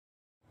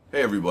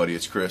Hey everybody,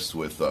 it's Chris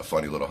with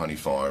Funny Little Honey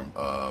Farm.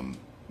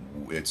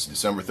 It's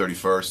December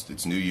 31st.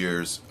 It's New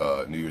Year's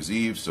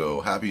Eve,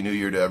 so Happy New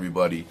Year to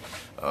everybody.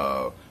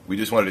 We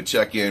just wanted to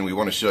check in. We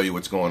want to show you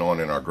what's going on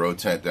in our grow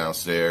tent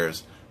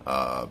downstairs.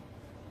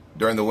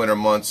 During the winter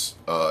months,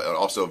 and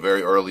also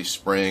very early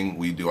spring,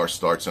 we do our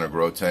starts in a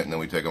grow tent and then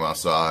we take them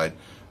outside.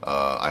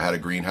 I had a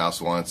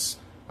greenhouse once.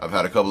 I've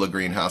had a couple of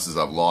greenhouses.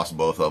 I've lost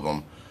both of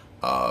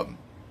them.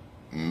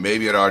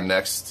 Maybe at our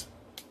next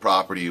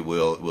property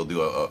we'll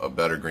do a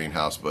better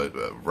greenhouse, but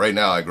right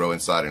now I grow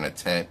inside in a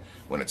tent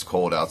when it's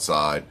cold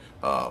outside.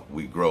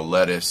 We grow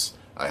lettuce.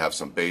 I have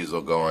some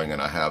basil going,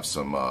 and I have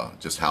some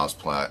just house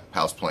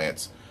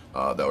plants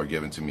that were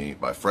given to me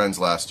by friends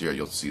last year.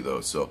 You'll see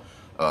those. So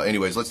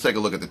anyways, let's take a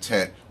look at the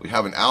tent. We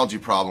have an algae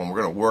problem.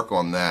 We're going to work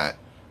on that.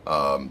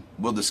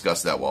 We'll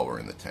discuss that while we're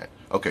in the tent.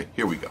 Okay,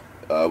 here we go.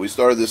 We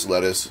started this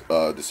lettuce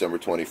December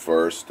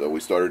 21st. We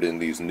started in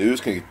these new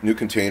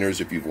containers.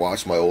 If you've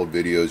watched my old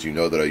videos, you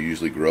know that I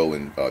usually grow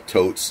in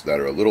totes that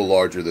are a little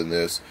larger than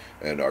this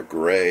and are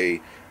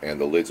gray, and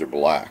the lids are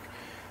black.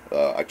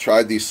 I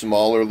tried these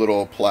smaller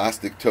little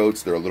plastic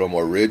totes. They're a little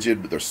more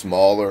rigid, but they're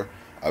smaller.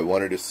 I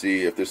wanted to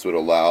see if this would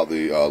allow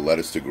the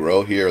lettuce to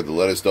grow here. The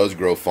lettuce does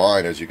grow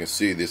fine. As you can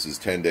see, this is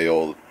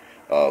 10-day-old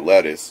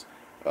lettuce,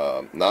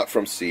 not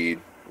from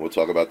seed. We'll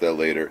talk about that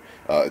later.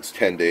 It's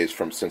 10 days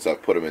from since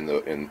I've put them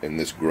in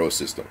this grow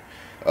system,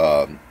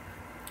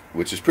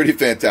 which is pretty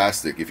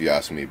fantastic if you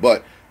ask me.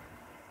 But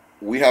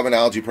we have an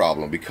algae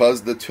problem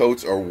because the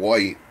totes are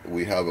white.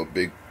 We have a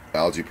big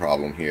algae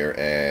problem here,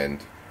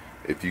 and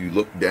if you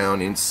look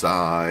down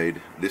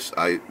inside,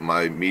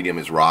 my medium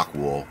is rock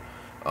wool,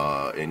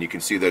 and you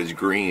can see that it's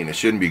green. It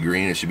shouldn't be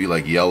green. It should be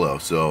like yellow.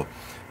 So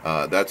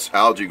that's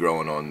algae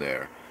growing on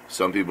there.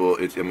 Some people,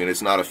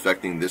 it's not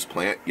affecting this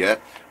plant yet,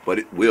 but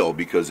it will,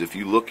 because if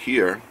you look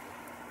here,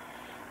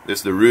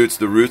 the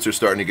roots are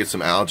starting to get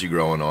some algae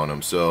growing on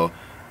them. So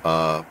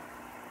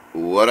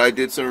what I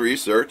did some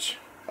research.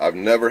 I've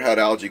never had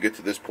algae get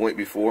to this point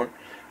before,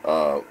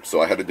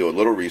 so I had to do a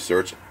little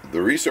research.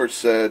 The research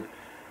said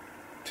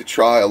to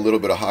try a little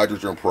bit of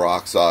hydrogen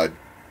peroxide,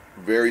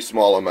 very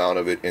small amount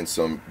of it in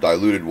some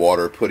diluted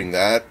water, putting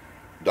that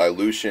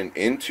dilution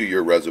into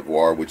your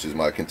reservoir, which is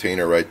my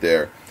container right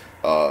there,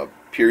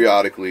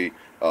 periodically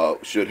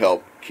should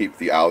help keep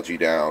the algae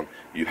down.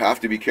 You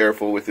have to be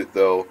careful with it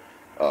though.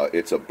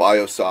 It's a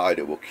biocide.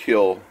 It will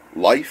kill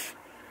life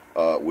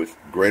with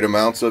great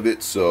amounts of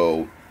it,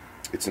 so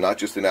it's not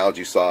just an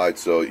algaecide,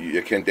 so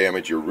it can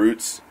damage your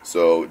roots.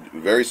 So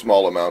very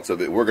small amounts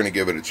of it. We're going to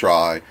give it a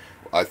try.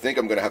 I think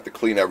I'm going to have to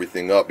clean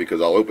everything up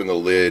because I'll open the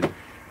lid.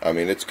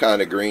 It's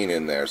kind of green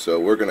in there, so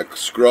we're going to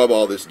scrub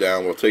all this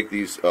down. We'll take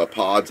these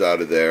pods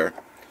out of there,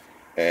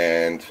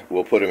 and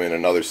we'll put them in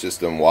another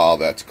system while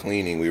that's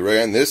cleaning. We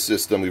run this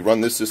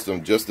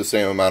system just the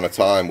same amount of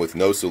time with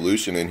no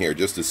solution in here,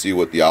 just to see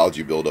what the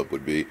algae buildup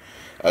would be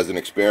as an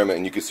experiment.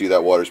 And you can see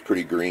that water's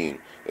pretty green.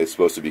 It's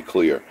supposed to be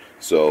clear.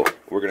 So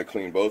we're going to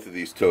clean both of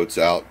these totes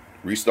out,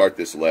 restart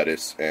this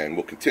lettuce, and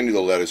we'll continue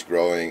the lettuce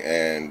growing.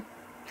 And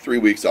 3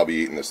 weeks I'll be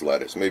eating this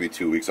lettuce. Maybe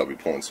 2 weeks I'll be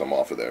pulling some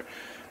off of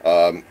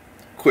there.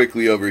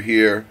 Quickly over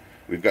here,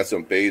 we've got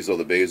some basil.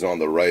 The basil on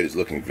the right is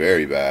looking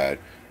very bad.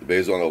 The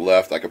basil on the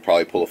left, I could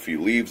probably pull a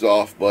few leaves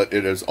off, but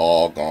it has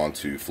all gone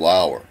to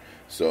flower.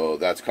 So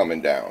that's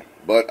coming down.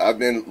 But I've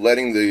been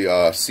letting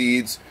the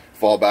seeds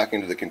fall back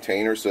into the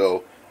container,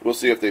 so we'll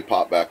see if they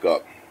pop back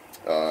up.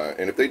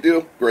 And if they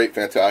do, great,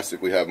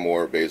 fantastic. We have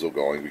more basil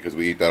going because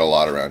we eat that a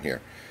lot around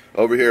here.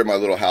 Over here, my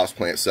little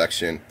houseplant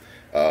section,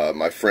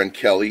 my friend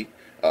Kelly,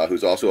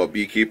 who's also a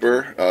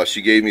beekeeper,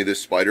 she gave me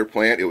this spider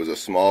plant. It was a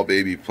small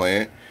baby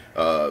plant.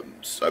 I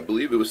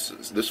believe it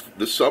was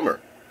this summer.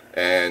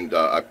 And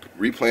I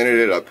replanted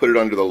it. I put it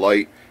under the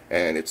light,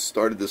 and it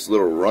started this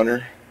little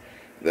runner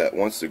that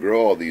wants to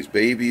grow all these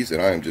babies,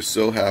 and I am just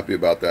so happy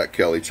about that.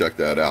 Kelly, check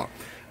that out.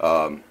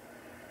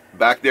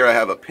 Back there I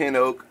have a pin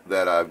oak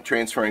that I'm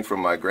transferring from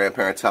my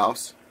grandparents'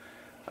 house.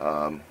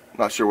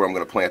 Not sure where I'm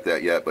going to plant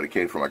that yet, but it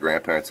came from my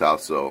grandparents'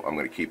 house, so I'm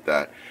going to keep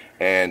that.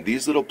 And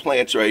these little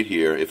plants right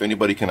here, if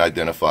anybody can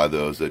identify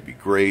those, that'd be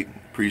great.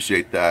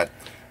 Appreciate that.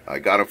 I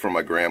got them from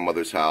my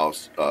grandmother's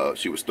house.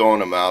 She was throwing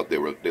them out. They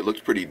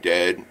looked pretty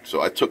dead.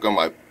 So I took them,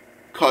 I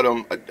cut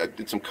them, I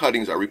did some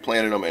cuttings, I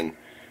replanted them, and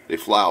they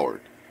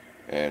flowered.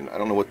 And I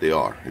don't know what they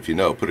are. If you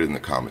know, put it in the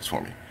comments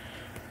for me.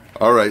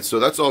 Alright, so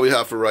that's all we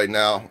have for right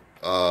now.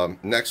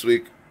 Next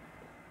week,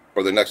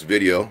 or the next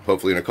video,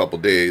 hopefully in a couple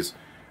days,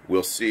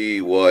 we'll see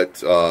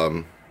what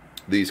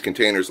these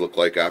containers look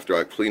like after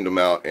I cleaned them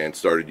out and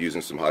started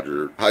using some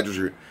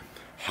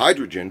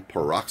hydrogen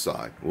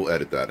peroxide. We'll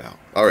edit that out.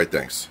 Alright,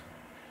 thanks.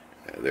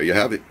 There you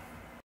have it.